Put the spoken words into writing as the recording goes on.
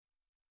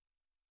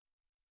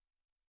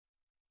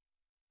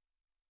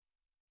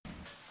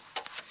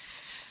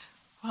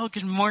Well,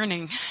 good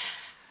morning.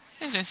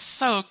 It is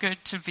so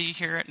good to be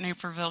here at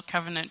Naperville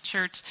Covenant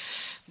Church.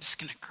 I'm just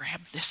going to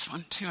grab this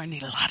one too. I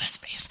need a lot of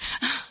space.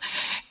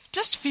 It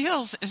just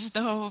feels as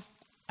though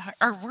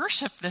our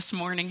worship this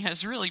morning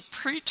has really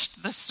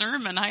preached the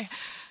sermon.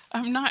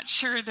 I'm not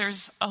sure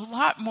there's a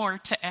lot more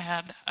to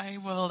add. I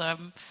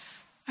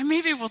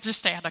maybe will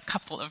just add a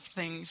couple of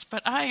things,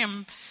 but I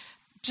am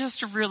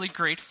just really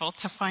grateful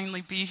to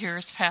finally be here.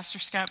 As Pastor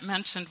Scott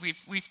mentioned,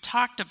 we've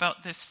talked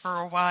about this for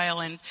a while,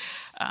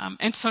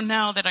 and so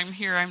now that I'm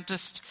here,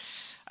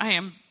 I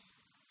am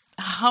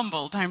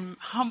humbled. I'm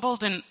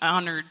humbled and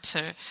honored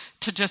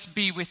to just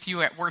be with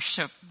you at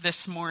worship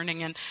this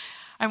morning. And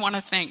I want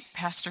to thank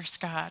Pastor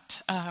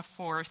Scott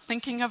for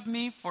thinking of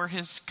me, for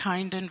his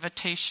kind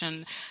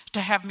invitation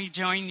to have me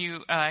join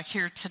you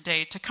here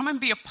today, to come and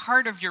be a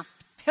part of your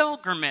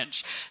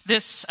pilgrimage,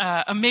 this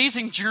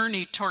amazing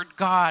journey toward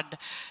God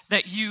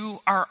that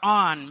you are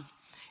on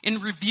in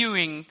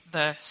reviewing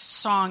the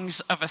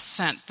songs of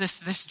ascent,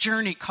 this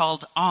journey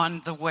called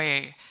On the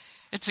Way.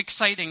 It's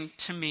exciting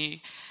to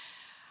me.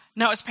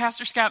 Now, as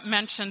Pastor Scott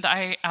mentioned,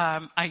 I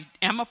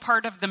am a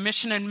part of the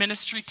mission and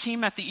ministry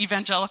team at the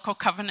Evangelical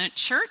Covenant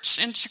Church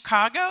in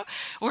Chicago,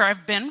 where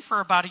I've been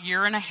for about a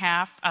year and a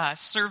half,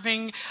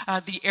 serving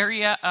the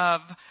area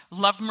of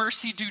Love,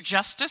 Mercy, Do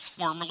Justice,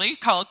 formerly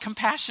called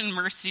Compassion,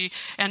 Mercy,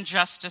 and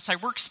Justice. I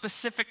work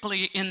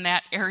specifically in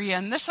that area,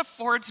 and this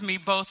affords me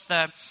both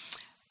the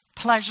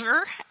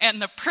pleasure and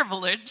the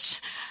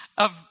privilege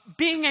of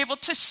being able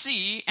to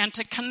see and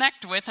to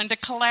connect with and to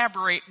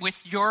collaborate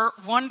with your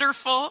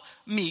wonderful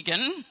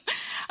Megan,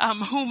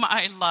 whom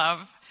I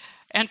love,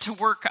 and to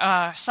work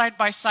side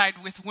by side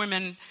with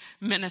women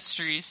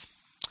ministries.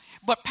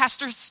 What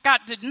Pastor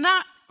Scott did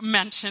not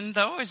mention,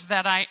 though, is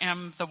that I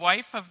am the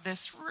wife of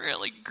this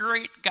really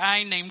great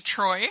guy named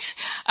Troy,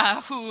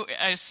 who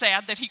is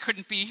sad that he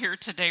couldn't be here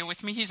today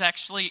with me. He's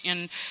actually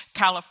in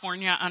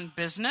California on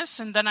business.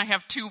 And then I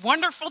have two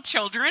wonderful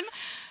children.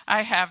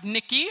 I have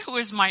Nikki, who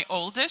is my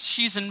oldest.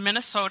 She's in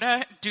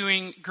Minnesota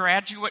doing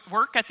graduate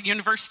work at the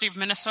University of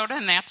Minnesota,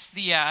 and that's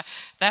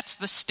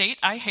the state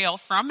I hail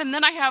from. And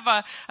then I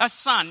have a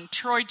son,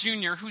 Troy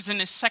Jr., who's in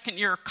his second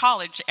year of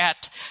college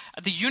at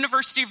the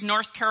University of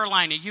North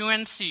Carolina,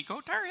 UNC. Go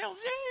Tar Heels!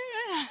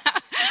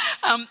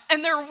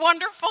 And they're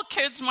wonderful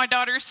kids. My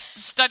daughter's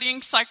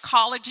studying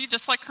psychology,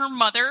 just like her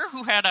mother,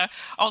 who had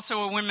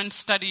also a women's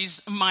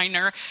studies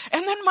minor.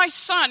 And then my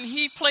son,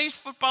 he plays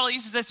football.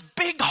 He's this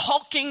big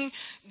hulking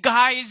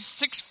guy,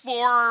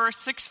 6'4",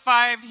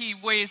 6'5". He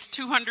weighs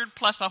 200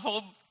 plus a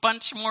whole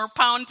bunch more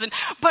pounds.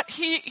 But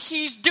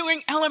he's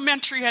doing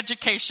elementary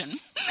education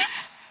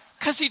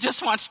because he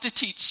just wants to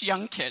teach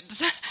young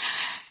kids.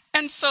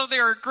 And so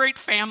they're a great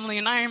family,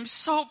 and I am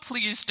so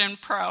pleased and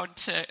proud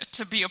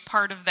to be a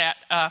part of that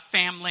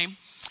family.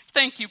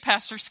 Thank you,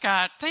 Pastor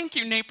Scott. Thank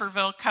you,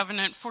 Naperville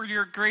Covenant, for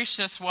your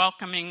gracious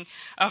welcoming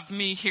of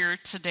me here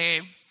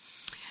today.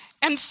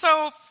 And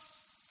so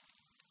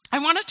I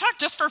want to talk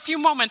just for a few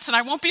moments, and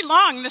I won't be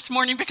long this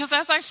morning because,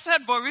 as I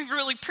said, boy, we've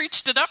really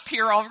preached it up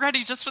here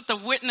already just with the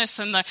witness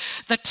and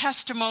the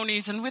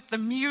testimonies and with the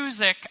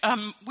music.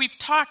 We've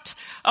talked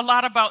a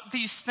lot about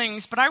these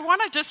things, but I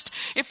want to just,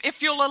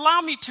 if you'll allow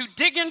me to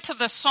dig into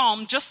the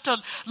psalm just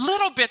a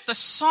little bit, the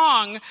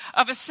Song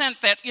of Ascent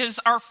that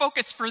is our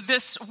focus for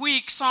this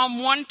week, Psalm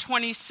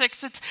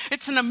 126.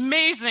 It's an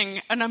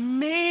amazing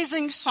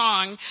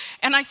song,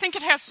 and I think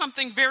it has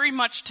something very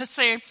much to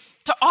say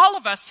to all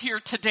of us here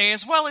today,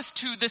 as well as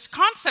to this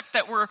concept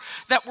that we're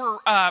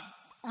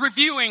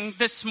reviewing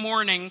this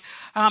morning.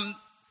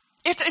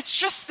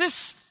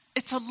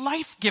 It's a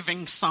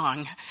life-giving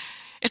song.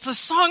 It's a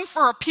song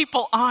for a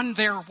people on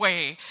their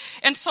way.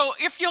 And so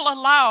if you'll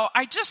allow,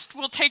 I just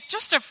will take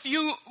just a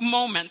few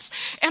moments.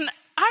 And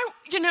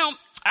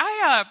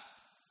I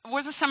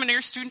was a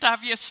seminary student,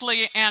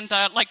 obviously, and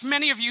like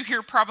many of you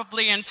here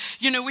probably, and,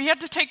 we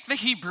had to take the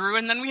Hebrew,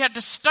 and then we had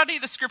to study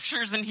the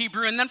scriptures in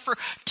Hebrew, and then for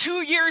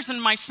 2 years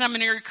in my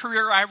seminary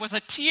career, I was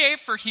a TA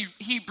for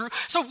Hebrew.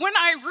 So when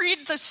I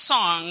read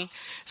the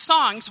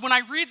when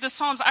I read the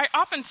Psalms, I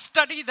often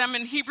study them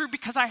in Hebrew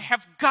because I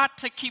have got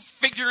to keep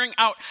figuring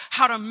out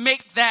how to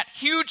make that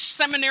huge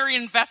seminary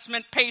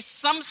investment pay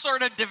some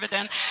sort of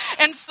dividend.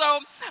 And so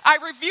I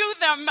review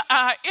them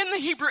in the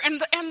Hebrew, and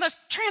the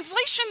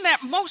translation that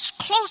most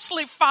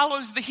closely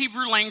follows the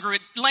Hebrew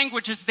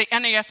language is the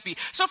NASB.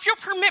 So if you'll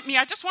permit me,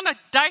 I just want to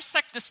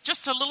dissect this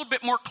just a little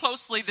bit more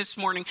closely this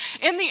morning.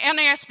 In the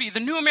NASB, the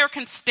New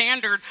American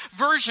Standard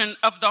Version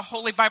of the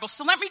Holy Bible.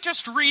 So let me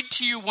just read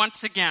to you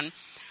once again.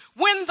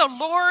 When the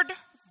Lord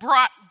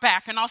brought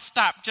back, and I'll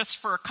stop just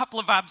for a couple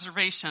of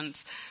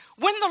observations.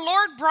 When the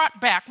Lord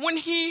brought back, when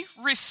he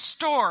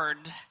restored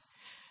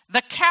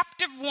the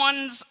captive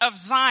ones of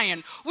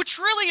Zion, which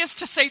really is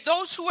to say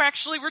those who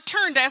actually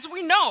returned. As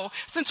we know,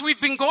 since we've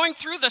been going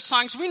through the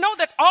songs, we know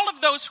that all of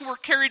those who were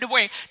carried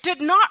away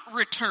did not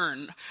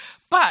return.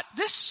 But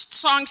this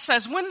song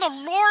says, when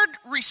the Lord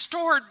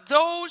restored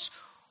those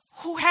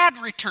who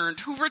had returned,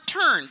 who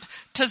returned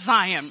to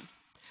Zion,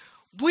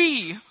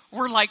 we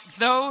were like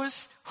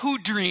those who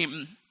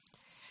dream.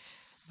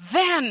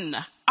 Then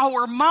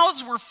our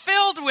mouths were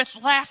filled with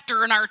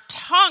laughter and our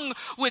tongue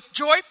with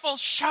joyful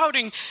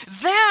shouting.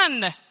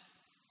 Then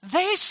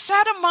they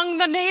said among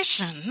the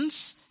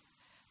nations,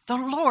 the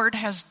Lord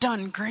has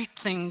done great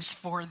things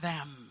for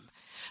them.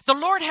 The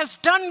Lord has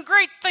done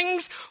great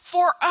things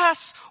for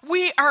us.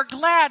 We are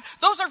glad.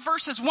 Those are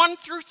verses 1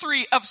 through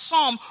 3 of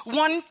Psalm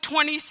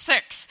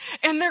 126.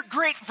 And they're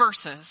great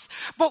verses.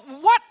 But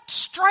what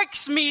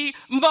strikes me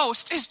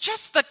most is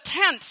just the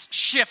tense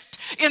shift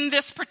in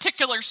this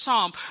particular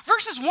psalm.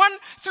 Verses 1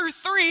 through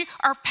 3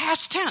 are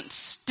past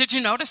tense. Did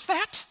you notice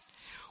that?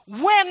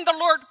 When the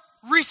Lord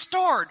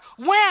restored,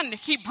 when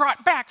he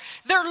brought back.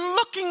 They're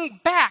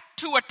looking back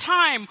to a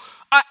time,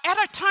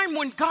 at a time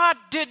when God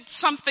did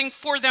something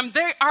for them.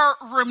 They are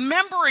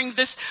remembering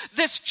this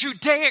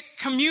Judaic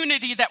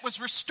community that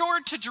was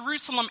restored to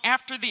Jerusalem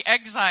after the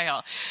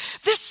exile.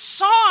 This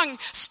song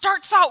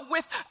starts out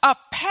with a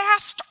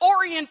past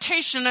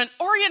orientation, an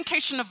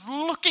orientation of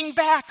looking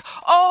back.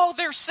 Oh,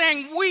 they're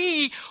saying,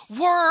 we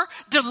were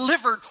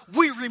delivered.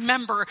 We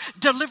remember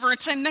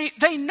deliverance. And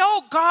they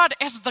know God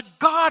as the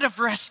God of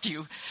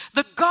rescue,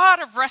 the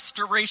God of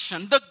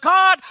restoration, the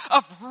God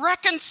of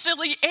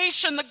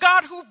reconciliation, the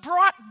God who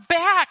brought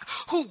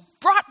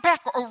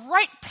back a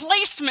right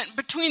placement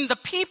between the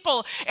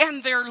people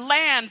and their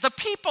land, the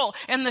people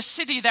and the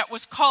city that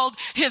was called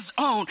his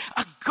own,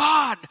 a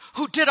God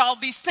who did all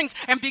these things.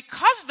 And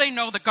because they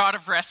know the God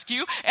of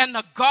rescue and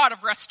the God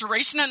of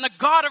restoration and the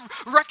God of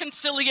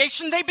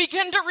reconciliation, they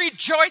begin to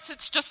rejoice.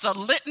 It's just a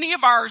litany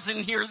of ours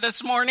in here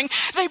this morning.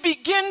 They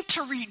begin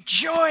to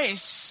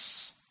rejoice.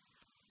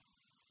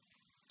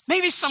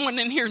 Maybe someone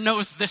in here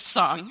knows this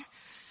song.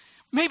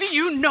 Maybe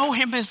you know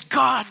him as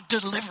God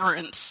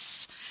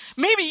Deliverance.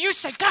 Maybe you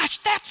say, gosh,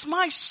 that's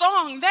my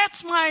song.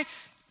 That's my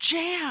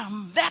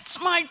jam. That's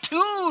my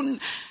tune.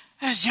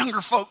 As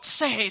younger folks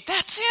say,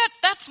 that's it.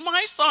 That's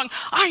my song.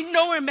 I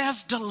know him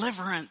as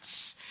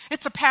Deliverance.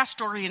 It's a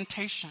past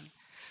orientation.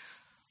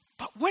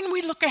 But when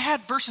we look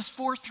ahead, verses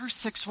 4 through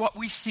 6, what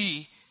we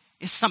see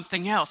is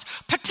something else.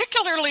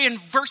 Particularly in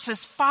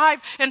verses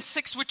 5 and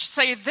 6, which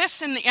say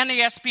this in the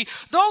NASB,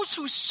 those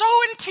who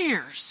sow in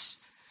tears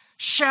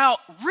shall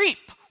reap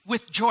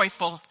with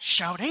joyful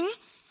shouting.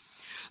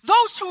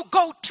 Those who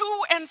go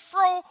to and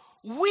fro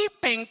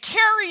weeping,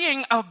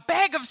 carrying a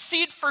bag of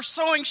seed for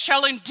sowing,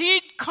 shall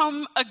indeed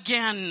come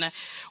again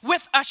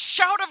with a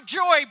shout of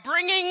joy,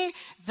 bringing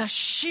the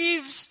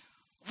sheaves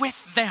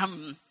with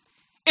them.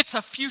 It's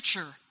a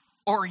future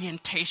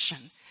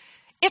orientation.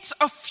 It's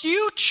a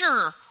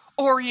future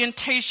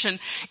orientation.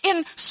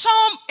 In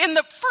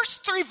the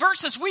first 3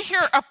 verses, we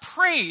hear a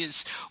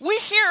praise. We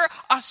hear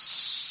a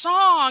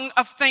song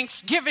of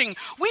thanksgiving.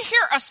 We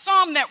hear a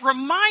psalm that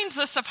reminds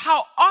us of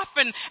how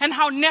often and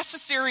how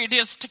necessary it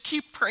is to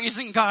keep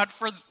praising God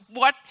for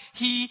what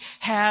he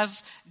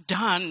has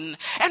done.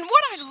 And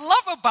what I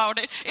love about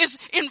it is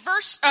in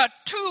verse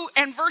 2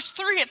 and verse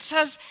 3, it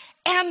says,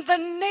 and the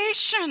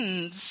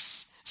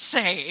nations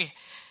say.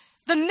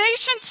 The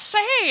nations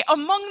say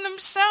among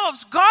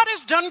themselves, God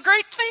has done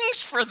great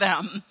things for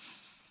them.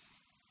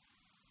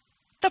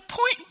 The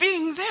point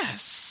being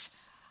this,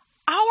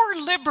 our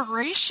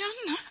liberation,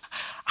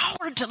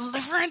 our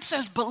deliverance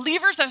as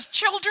believers, as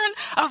children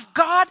of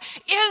God,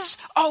 is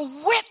a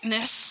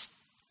witness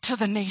to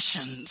the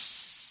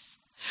nations.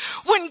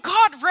 When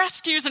God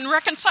rescues and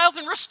reconciles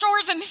and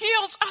restores and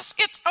heals us,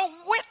 it's a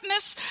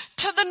witness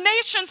to the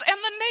nations, and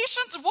the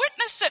nations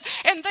witness it,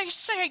 and they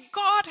say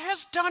God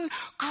has done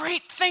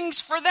great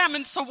things for them.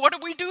 And so what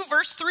do?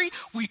 Verse 3,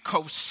 we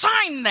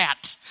co-sign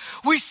that.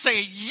 We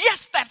say,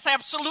 yes, that's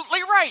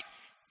absolutely right.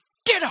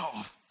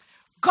 Ditto.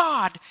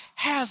 God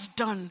has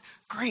done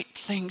great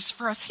things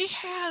for us. He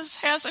has,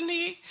 hasn't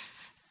he?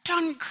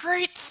 Done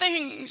great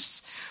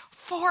things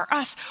for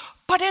us.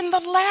 But in the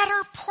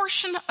latter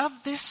portion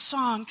of this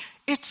song,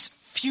 it's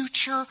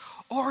future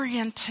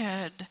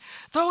oriented.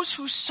 Those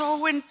who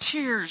sow in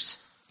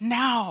tears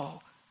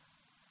now,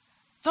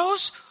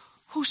 those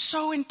who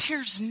sow in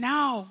tears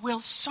now will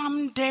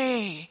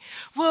someday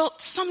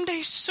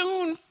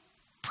soon,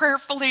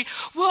 prayerfully,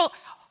 will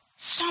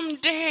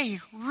someday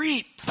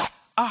reap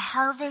a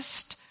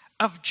harvest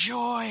of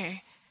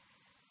joy.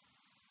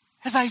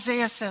 As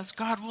Isaiah says,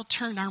 God will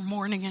turn our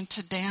mourning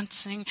into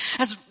dancing.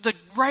 As the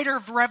writer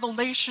of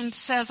Revelation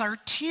says, our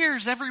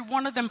tears, every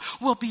one of them,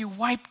 will be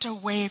wiped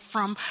away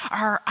from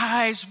our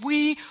eyes.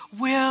 We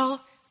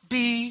will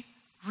be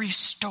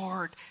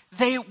restored.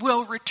 They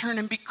will return.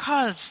 And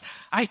because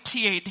I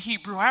TA'd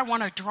Hebrew, I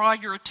want to draw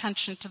your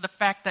attention to the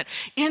fact that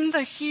in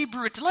the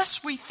Hebrew,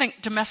 unless we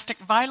think domestic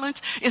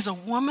violence is a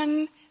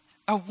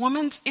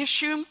woman's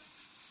issue,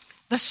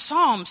 the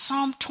Psalm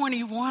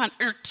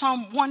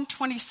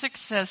 126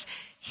 says,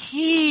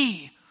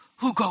 he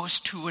who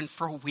goes to and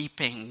fro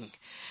weeping,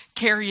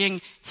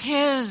 carrying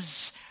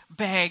his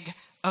bag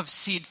of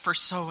seed for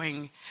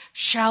sowing,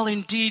 shall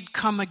indeed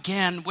come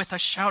again with a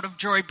shout of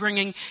joy,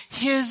 bringing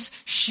his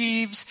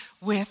sheaves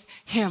with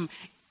him.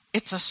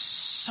 It's a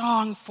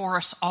song for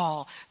us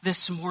all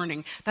this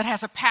morning that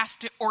has a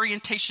past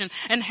orientation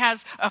and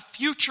has a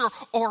future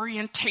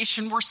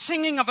orientation. We're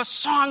singing of a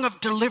song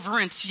of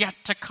deliverance yet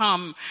to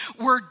come.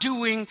 We're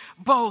doing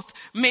both.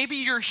 Maybe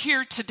you're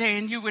here today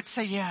and you would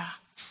say, yeah,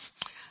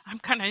 I'm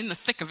kind of in the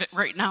thick of it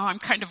right now. I'm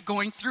kind of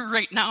going through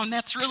right now. And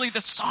that's really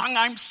the song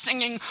I'm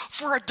singing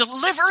for a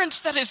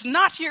deliverance that is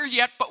not here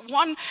yet, but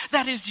one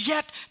that is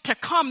yet to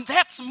come.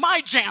 That's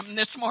my jam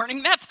this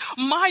morning. That's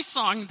my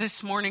song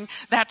this morning.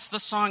 That's the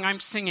song I'm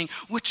singing,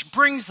 which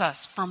brings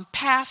us from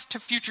past to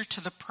future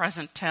to the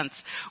present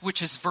tense,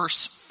 which is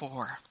verse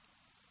 4.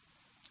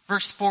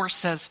 Verse 4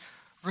 says,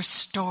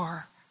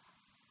 restore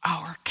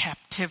our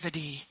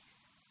captivity.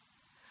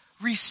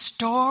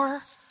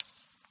 Restore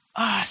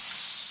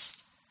us.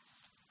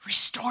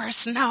 Restore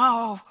us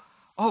now,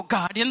 oh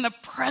God, in the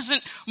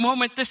present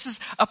moment. This is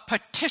a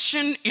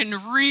petition in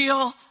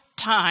real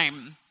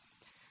time.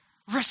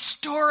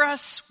 Restore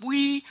us,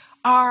 we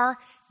are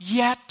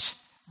yet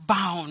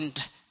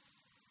bound.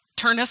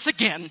 Turn us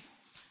again.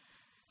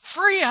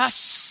 Free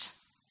us.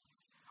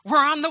 We're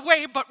on the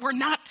way, but we're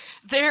not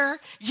there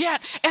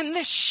yet. And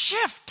this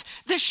shift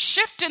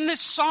in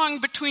this song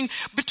between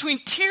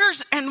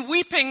tears and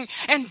weeping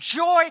and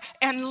joy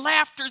and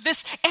laughter,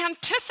 this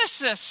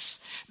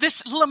antithesis,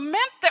 this lament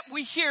that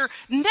we hear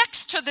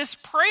next to this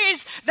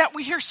praise that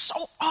we hear so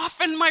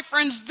often, my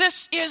friends,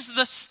 this is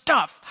the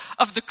stuff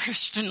of the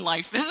Christian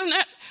life, isn't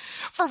it?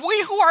 For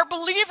we who are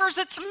believers,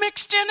 it's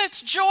mixed in,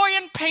 it's joy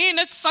and pain,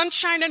 it's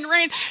sunshine and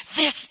rain.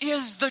 This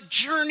is the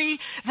journey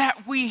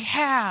that we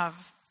have.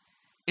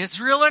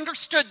 Israel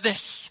understood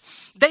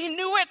this. They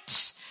knew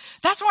it.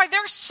 That's why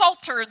their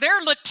Psalter,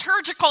 their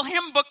liturgical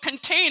hymn book,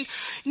 contained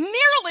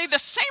nearly the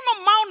same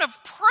amount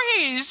of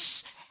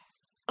praise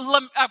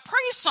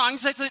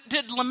songs as it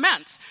did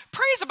laments.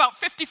 Praise about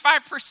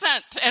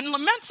 55% and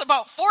laments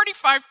about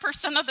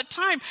 45% of the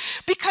time,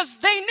 because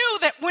they knew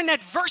that when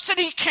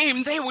adversity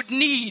came, they would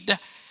need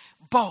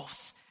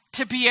both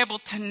to be able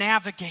to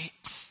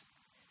navigate.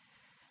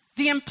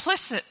 The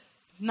implicit,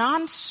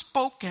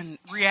 non-spoken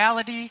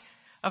reality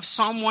of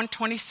Psalm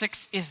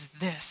 126 is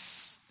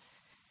this.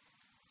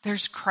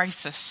 There's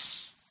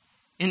crisis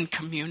in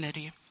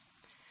community.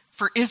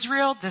 For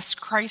Israel, this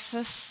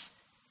crisis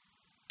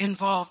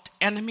involved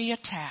enemy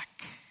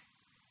attack.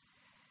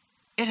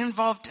 It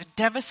involved a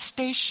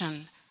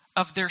devastation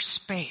of their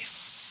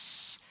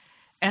space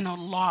and a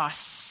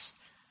loss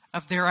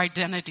of their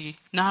identity,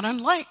 not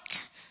unlike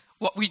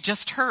what we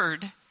just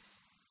heard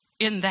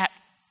in that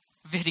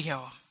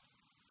video.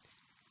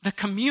 The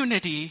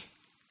community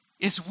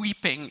is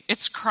weeping.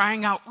 It's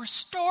crying out,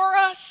 restore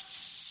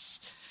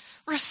us.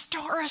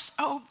 Restore us,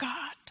 oh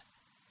God.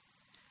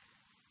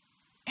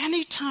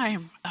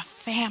 Anytime a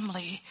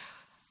family,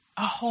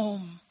 a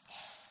home,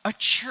 a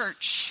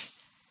church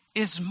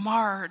is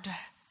marred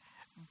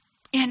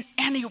in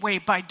any way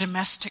by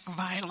domestic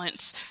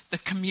violence, the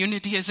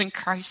community is in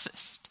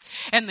crisis.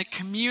 And the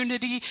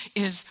community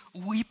is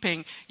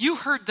weeping. You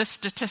heard the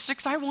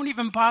statistics. I won't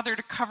even bother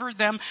to cover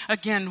them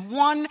again.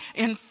 1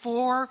 in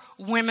 4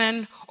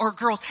 women or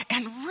girls.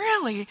 And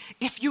really,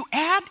 if you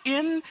add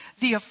in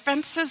the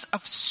offenses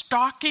of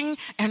stalking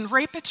and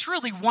rape, it's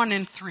really 1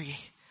 in 3.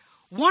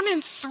 1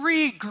 in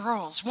 3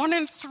 girls, 1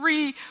 in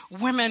 3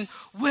 women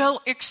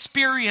will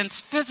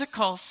experience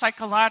physical,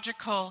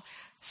 psychological,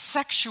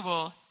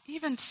 sexual,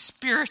 even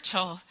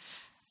spiritual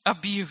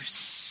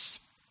abuse.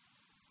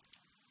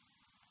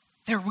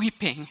 They're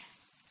weeping.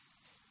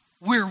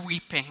 We're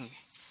weeping.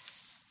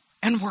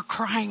 And we're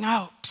crying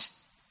out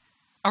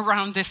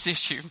around this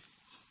issue.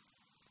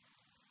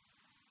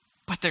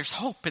 But there's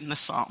hope in the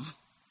psalm.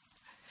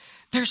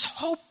 There's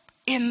hope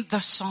in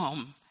the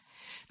psalm.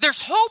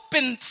 There's hope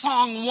in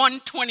Song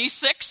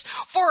 126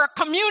 for a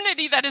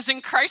community that is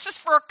in crisis,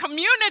 for a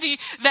community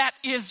that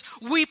is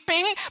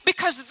weeping,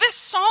 because this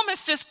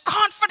psalmist is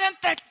confident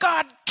that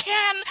God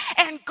can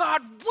and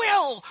God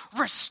will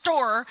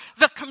restore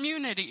the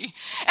community.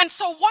 And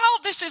so while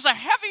this is a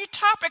heavy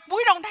topic,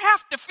 we don't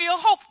have to feel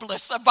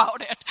hopeless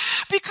about it,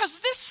 because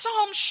this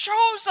psalm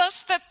shows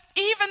us that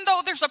even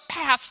though there's a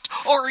past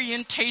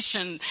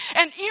orientation,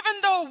 and even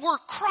though we're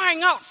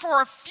crying out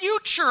for a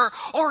future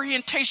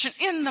orientation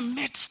in the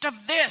midst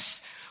of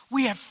this,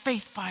 we have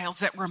faith files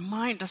that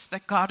remind us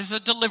that God is a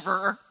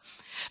deliverer,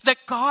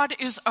 that God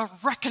is a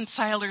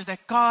reconciler,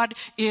 that God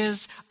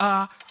is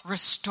a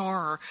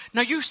restorer.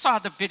 Now, you saw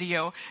the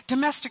video.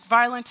 Domestic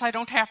violence, I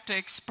don't have to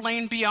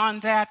explain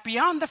beyond that,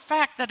 beyond the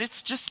fact that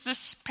it's just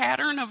this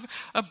pattern of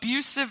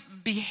abusive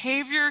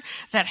behavior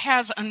that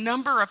has a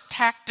number of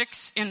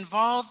tactics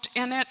involved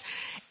in it.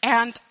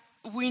 And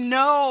we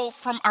know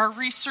from our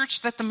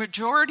research that the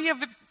majority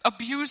of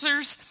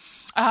abusers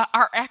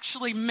are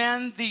actually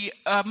men. The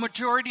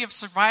majority of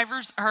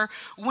survivors are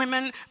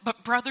women,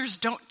 but brothers,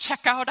 don't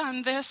check out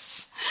on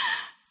this.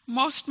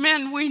 Most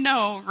men we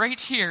know right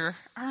here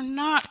are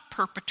not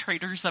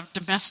perpetrators of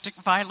domestic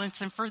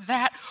violence, and for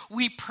that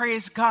we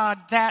praise God.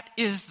 That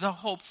is the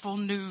hopeful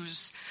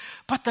news.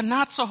 But the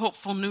not so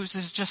hopeful news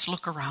is just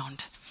look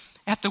around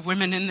at the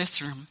women in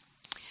this room.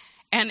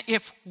 And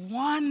if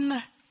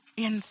one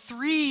in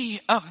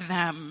 3 of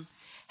them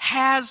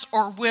has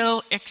or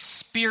will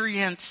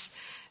experience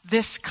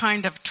this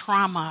kind of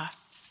trauma.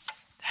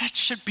 That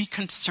should be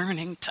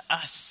concerning to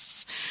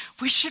us.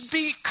 We should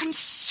be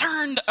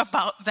concerned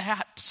about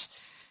that.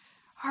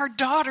 Our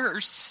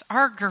daughters,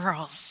 our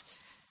girls,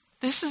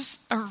 this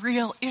is a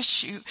real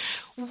issue.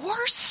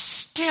 Worse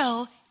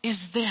still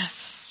is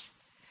this.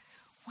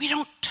 We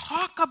don't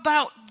talk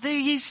about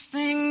these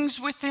things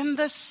within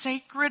the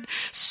sacred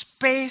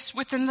space,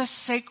 within the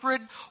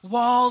sacred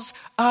walls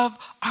of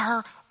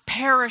our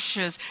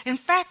parishes. In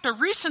fact, a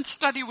recent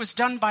study was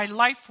done by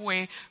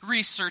Lifeway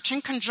Research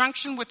in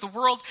conjunction with the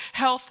World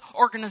Health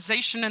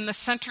Organization and the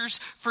Centers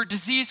for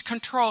Disease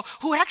Control,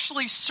 who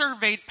actually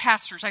surveyed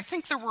pastors. I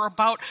think there were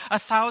about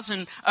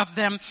 1,000 of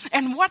them.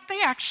 And what they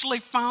actually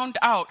found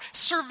out,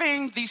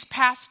 surveying these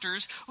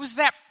pastors, was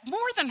that more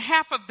than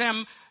half of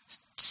them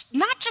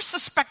not just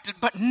suspected,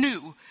 but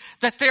knew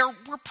that there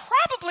were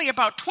probably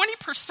about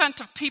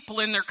 20% of people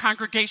in their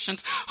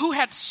congregations who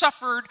had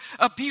suffered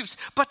abuse.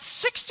 But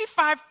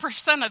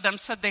 65% of them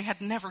said they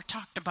had never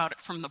talked about it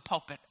from the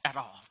pulpit at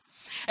all.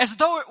 As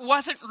though it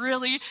wasn't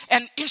really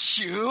an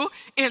issue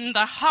in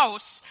the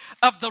house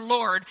of the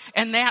Lord.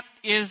 And that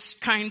is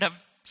kind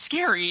of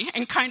scary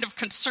and kind of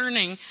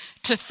concerning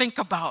to think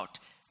about.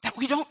 That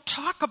we don't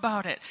talk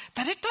about it,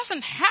 that it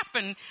doesn't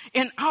happen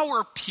in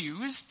our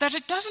pews, that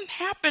it doesn't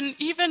happen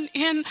even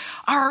in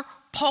our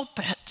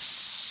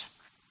pulpits.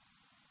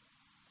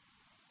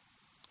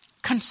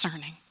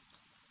 Concerning.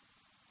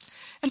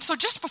 And so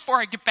just before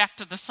I get back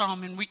to the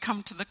psalm and we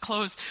come to the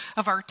close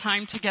of our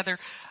time together,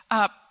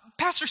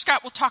 Pastor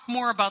Scott will talk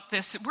more about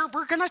this.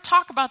 We're going to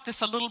talk about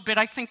this a little bit,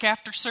 I think,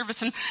 after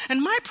service.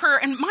 And my prayer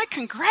and my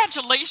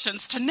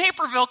congratulations to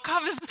Naperville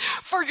Covenant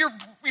for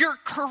your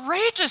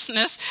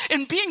courageousness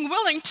in being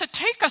willing to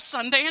take a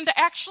Sunday and to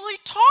actually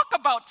talk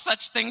about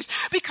such things,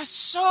 because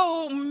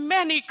so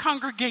many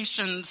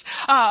congregations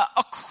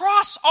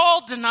across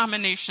all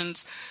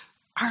denominations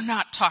are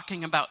not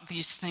talking about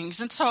these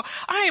things. And so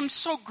I am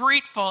so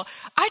grateful.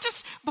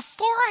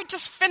 Before I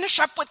finish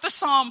up with the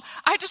psalm,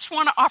 I just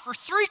want to offer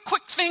 3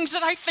 quick things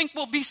that I think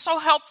will be so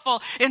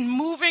helpful in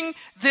moving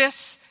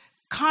this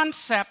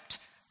concept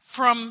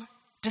from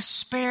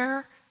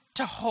despair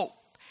to hope,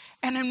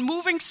 and in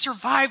moving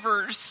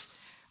survivors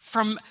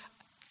from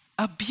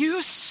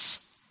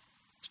abuse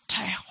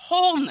to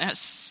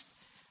wholeness,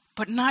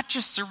 but not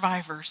just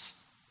survivors,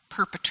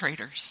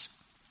 perpetrators.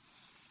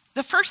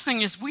 The first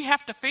thing is we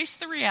have to face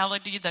the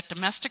reality that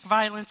domestic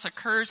violence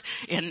occurs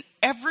in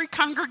every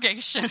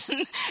congregation,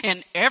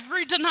 in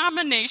every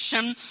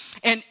denomination,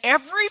 in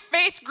every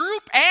faith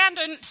group, and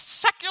in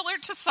secular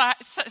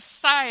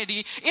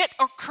society. It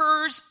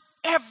occurs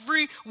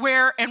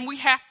everywhere, and we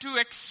have to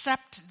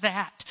accept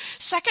that.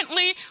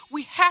 Secondly,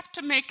 we have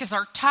to make as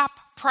our top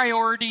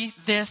priority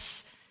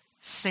this: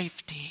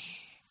 safety.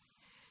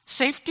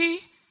 Safety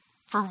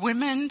for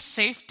women,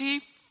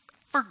 safety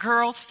for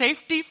girls,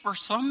 safety for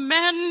some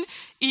men,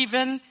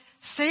 even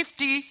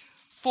safety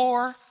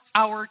for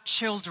our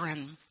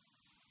children.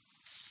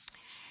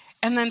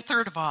 And then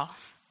third of all,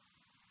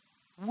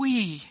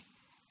 we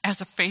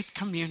as a faith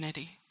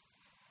community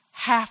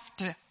have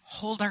to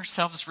hold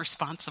ourselves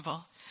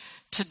responsible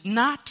to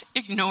not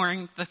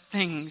ignoring the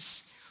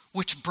things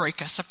which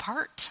break us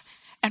apart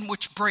and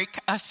which break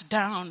us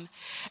down.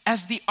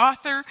 As the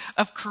author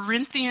of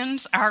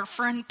Corinthians, our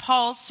friend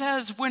Paul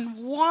says,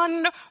 when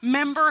one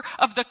member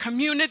of the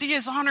community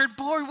is honored,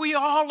 boy, we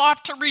all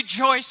ought to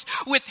rejoice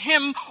with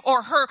him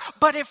or her.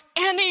 But if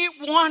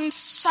anyone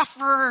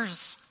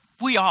suffers,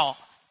 we all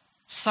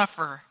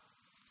suffer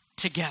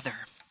together.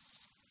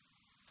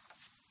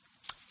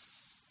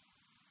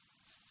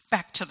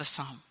 Back to the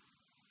psalm.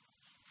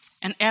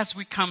 And as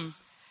we come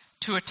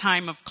to a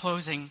time of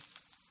closing,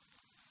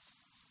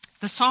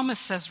 the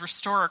psalmist says,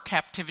 restore our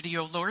captivity,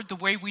 O Lord, the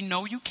way we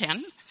know you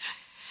can.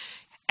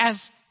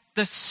 As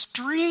the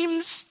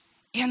streams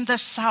in the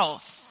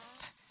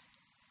south,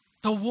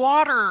 the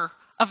water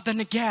of the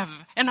Negev.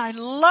 And I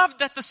love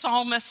that the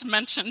psalmist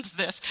mentions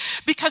this,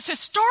 because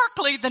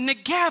historically the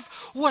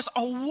Negev was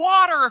a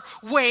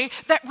waterway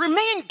that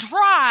remained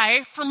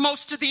dry for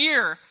most of the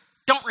year.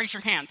 Don't raise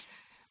your hands.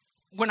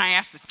 When I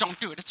ask this, don't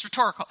do it. It's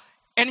rhetorical.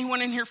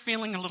 Anyone in here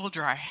feeling a little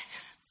dry?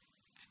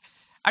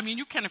 I mean,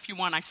 you can if you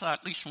want. I saw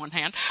at least one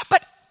hand.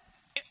 But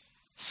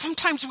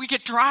sometimes we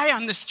get dry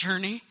on this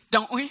journey,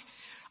 don't we?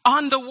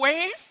 On the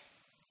way,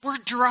 we're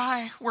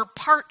dry, we're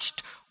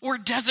parched, we're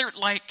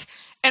desert-like.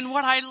 And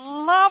what I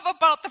love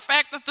about the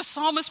fact that the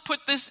psalmist put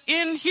this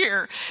in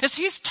here is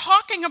he's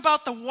talking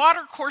about the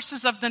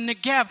watercourses of the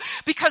Negev.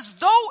 Because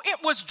though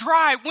it was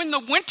dry when the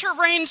winter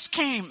rains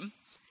came,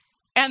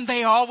 and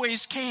they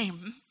always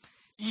came,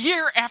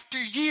 year after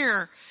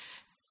year,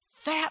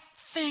 that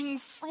thing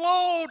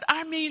flowed.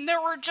 I mean,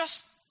 there were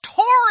just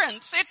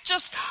torrents. It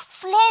just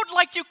flowed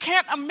like you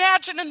can't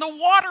imagine. And the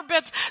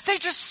waterbeds, they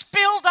just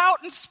spilled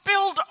out and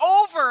spilled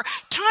over.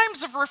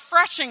 Times of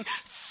refreshing,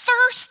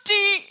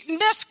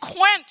 thirstiness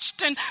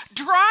quenched, and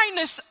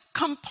dryness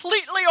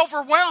completely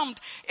overwhelmed.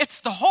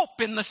 It's the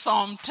hope in the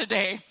psalm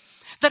today.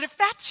 that if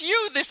that's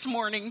you this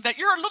morning, that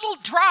you're a little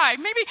dry,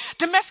 maybe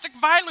domestic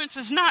violence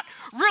is not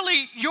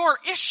really your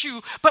issue,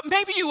 but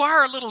maybe you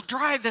are a little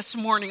dry this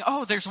morning.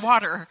 Oh, there's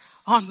water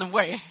on the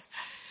way.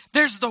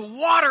 There's the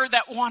water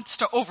that wants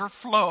to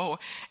overflow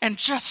and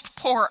just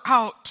pour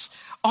out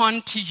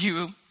onto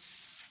you.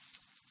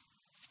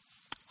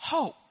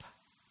 Hope.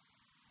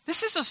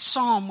 This is a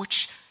psalm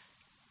which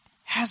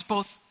has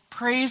both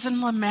praise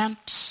and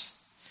lament,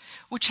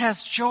 which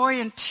has joy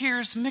and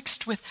tears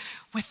mixed with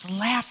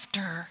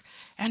laughter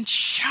and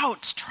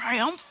shouts,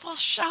 triumphal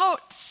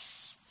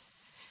shouts.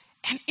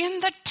 And in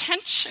the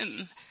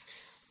tension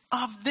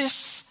of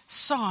this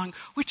song,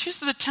 which is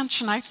the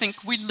tension I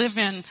think we live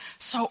in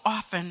so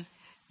often,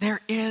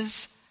 there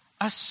is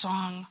a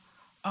song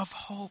of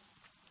hope.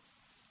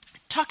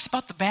 It talks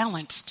about the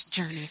balanced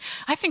journey.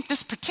 I think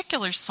this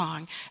particular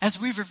song, as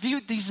we've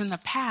reviewed these in the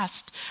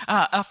past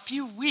a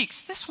few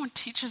weeks, this one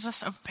teaches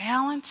us a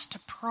balanced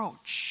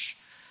approach,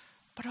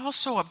 but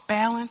also a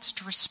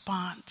balanced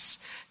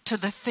response to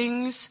the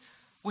things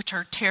which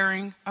are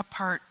tearing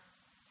apart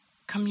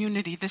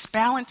community. This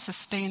balance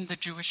sustained the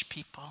Jewish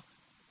people.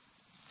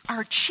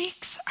 Our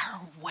cheeks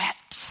are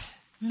wet,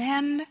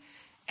 men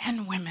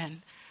and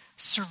women,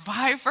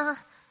 survivor,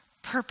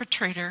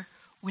 perpetrator,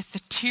 with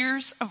the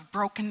tears of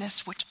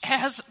brokenness, which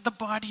as the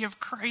body of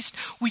Christ,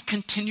 we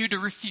continue to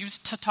refuse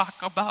to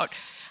talk about.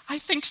 I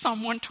think Psalm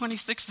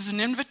 126 is an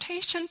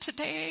invitation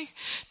today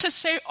to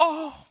say,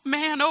 oh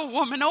man, oh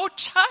woman, oh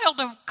child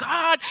of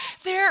God,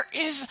 there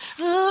is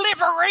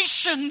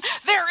liberation,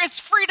 there is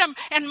freedom,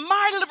 and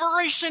my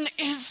liberation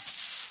is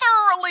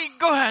thoroughly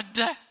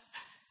good.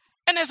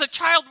 And as a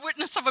child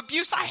witness of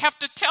abuse, I have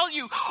to tell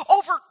you,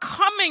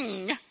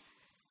 overcoming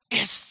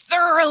is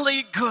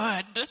thoroughly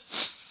good.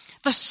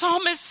 The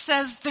psalmist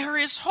says there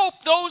is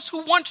hope. Those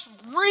who once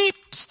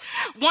reaped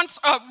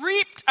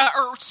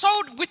or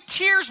sowed with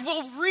tears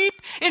will reap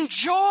in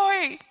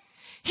joy.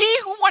 He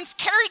who once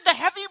carried the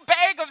heavy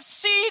bag of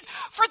seed,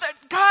 for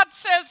that God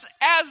says,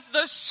 as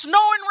the snow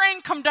and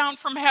rain come down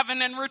from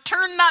heaven and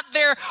return not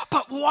there,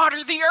 but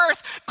water the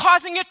earth,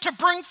 causing it to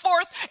bring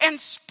forth and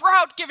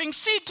sprout, giving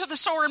seed to the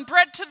sower and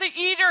bread to the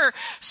eater,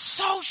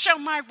 so shall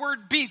my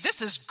word be.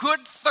 This is good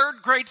third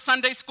grade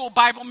Sunday school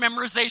Bible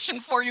memorization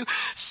for you.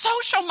 So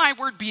shall my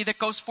word be that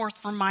goes forth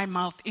from my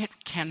mouth. It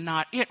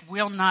cannot, it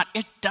will not,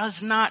 it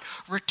does not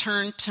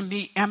return to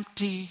me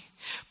empty,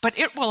 but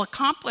it will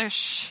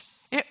accomplish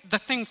the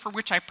thing for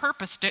which I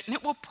purposed it, and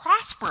it will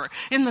prosper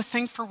in the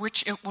thing for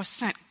which it was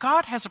sent.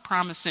 God has a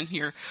promise in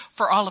here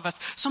for all of us.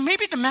 So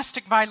maybe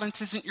domestic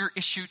violence isn't your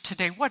issue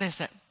today. What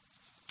is it?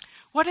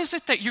 What is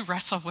it that you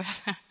wrestle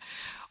with?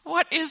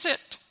 What is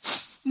it?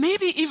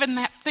 Maybe even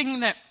that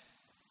thing that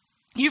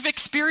you've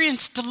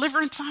experienced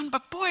deliverance on,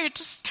 but boy, it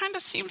just kind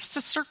of seems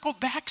to circle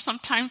back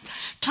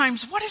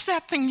sometimes. What is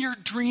that thing you're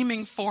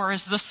dreaming for,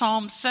 as the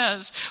psalm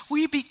says?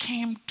 We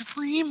became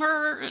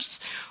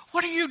dreamers.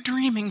 What are you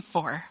dreaming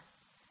for?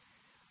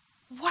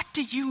 What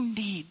do you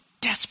need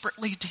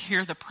desperately to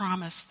hear the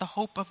promise, the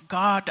hope of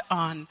God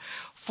on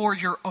for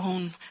your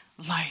own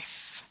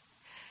life?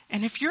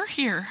 And if you're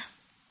here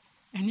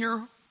and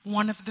you're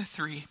one of the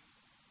three,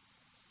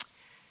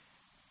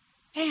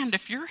 and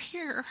if you're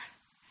here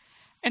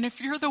and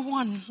if you're the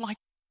one like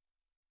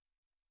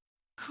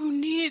who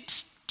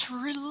needs to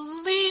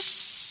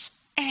release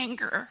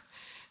anger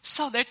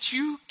so that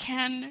you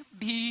can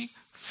be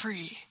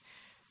free,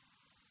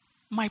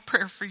 my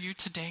prayer for you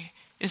today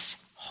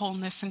is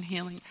wholeness and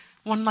healing.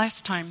 One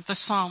last time, the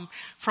psalm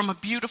from a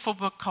beautiful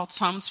book called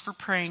Psalms for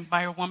Praying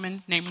by a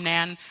woman named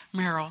Nan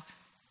Merrill,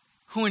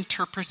 who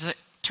interprets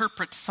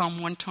Psalm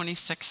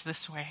 126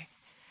 this way.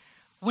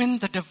 When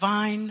the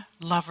divine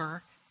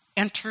lover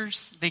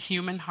enters the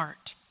human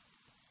heart,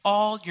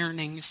 all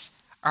yearnings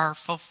are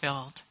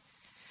fulfilled.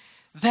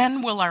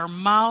 Then will our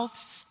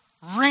mouths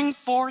ring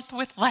forth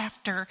with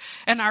laughter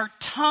and our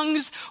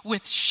tongues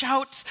with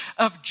shouts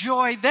of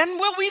joy. Then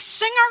will we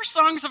sing our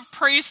songs of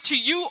praise to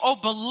you, O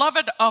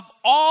beloved of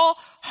all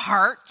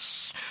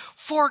hearts,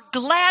 for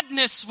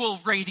gladness will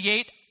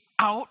radiate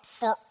out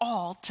for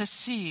all to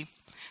see.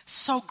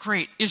 So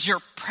great is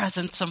your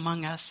presence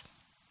among us.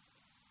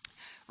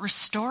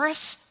 Restore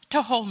us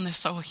to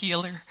wholeness, O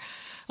healer,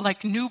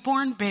 like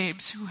newborn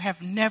babes who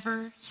have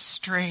never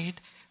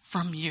strayed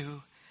from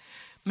you.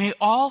 May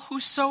all who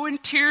sow in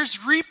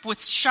tears reap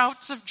with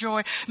shouts of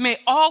joy. May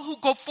all who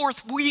go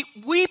forth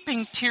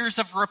weeping tears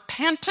of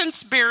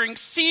repentance, bearing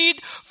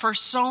seed for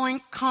sowing,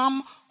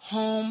 come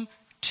home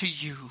to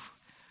you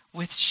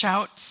with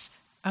shouts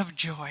of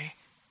joy,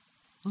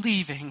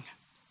 leaving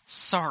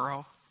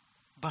sorrow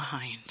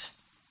behind.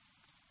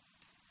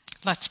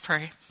 Let's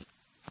pray.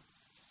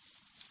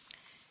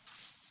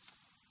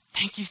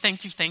 Thank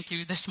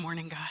you this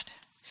morning, God.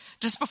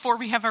 Just before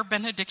we have our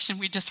benediction,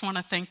 we just want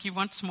to thank you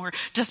once more.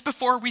 Just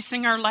before we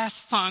sing our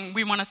last song,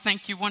 we want to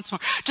thank you once more.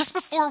 Just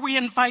before we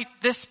invite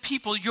this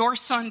people, your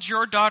sons,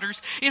 your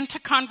daughters, into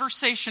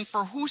conversation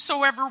for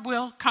whosoever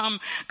will come,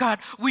 God,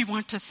 we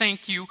want to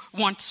thank you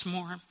once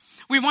more.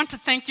 We want to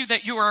thank you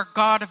that you are a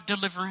God of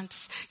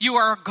deliverance. You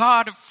are a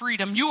God of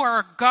freedom. You are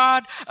a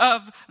God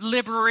of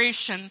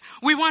liberation.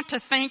 We want to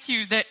thank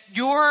you that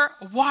your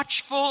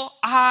watchful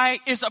eye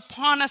is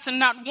upon us and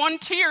not one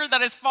tear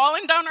that has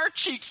fallen down our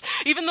cheeks,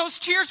 even those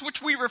tears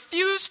which we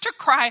refuse to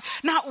cry,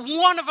 not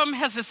one of them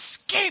has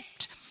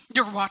escaped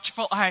your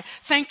watchful eye.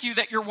 Thank you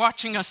that you're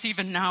watching us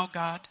even now,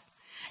 God.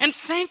 And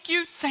thank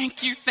you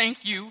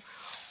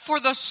for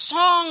the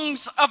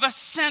songs of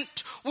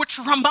ascent which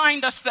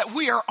remind us that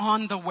we are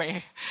on the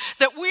way,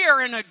 that we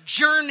are in a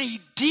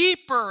journey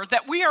deeper,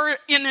 that we are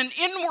in an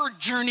inward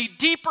journey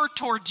deeper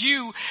toward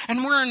you,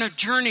 and we're in a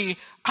journey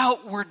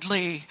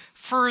outwardly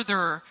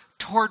further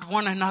toward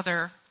one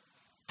another.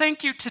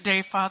 Thank you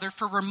today, Father,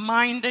 for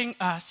reminding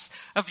us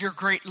of your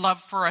great love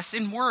for us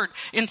in word,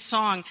 in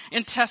song,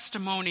 in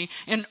testimony,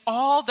 in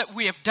all that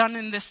we have done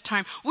in this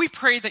time. We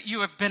pray that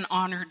you have been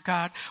honored,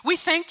 God. We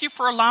thank you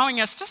for allowing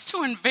us just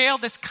to unveil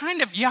this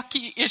kind of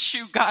yucky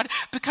issue, God,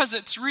 because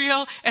it's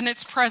real and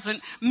it's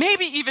present,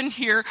 maybe even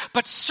here,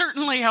 but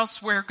certainly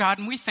elsewhere, God.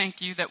 And we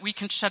thank you that we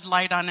can shed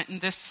light on it in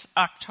this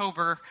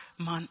October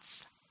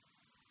month.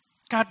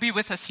 God, be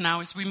with us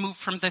now as we move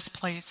from this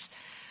place.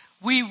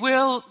 We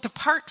will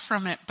depart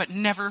from it, but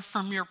never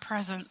from your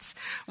presence.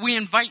 We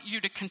invite you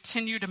to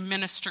continue to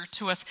minister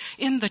to us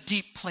in the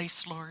deep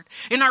place, Lord,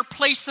 in our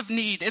place of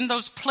need, in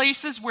those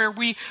places where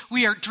we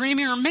are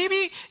dreaming, or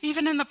maybe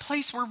even in the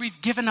place where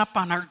we've given up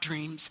on our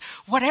dreams.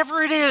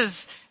 Whatever it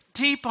is,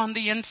 deep on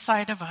the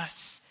inside of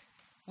us,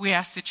 we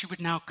ask that you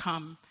would now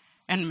come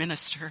and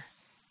minister,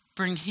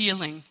 bring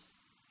healing,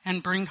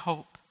 and bring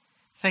hope.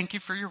 Thank you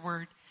for your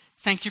word.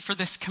 Thank you for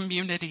this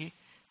community.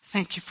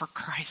 Thank you for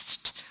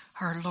Christ,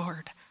 our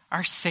Lord,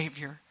 our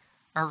Savior,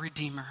 our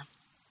Redeemer.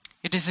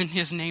 It is in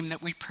his name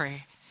that we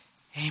pray.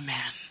 Amen.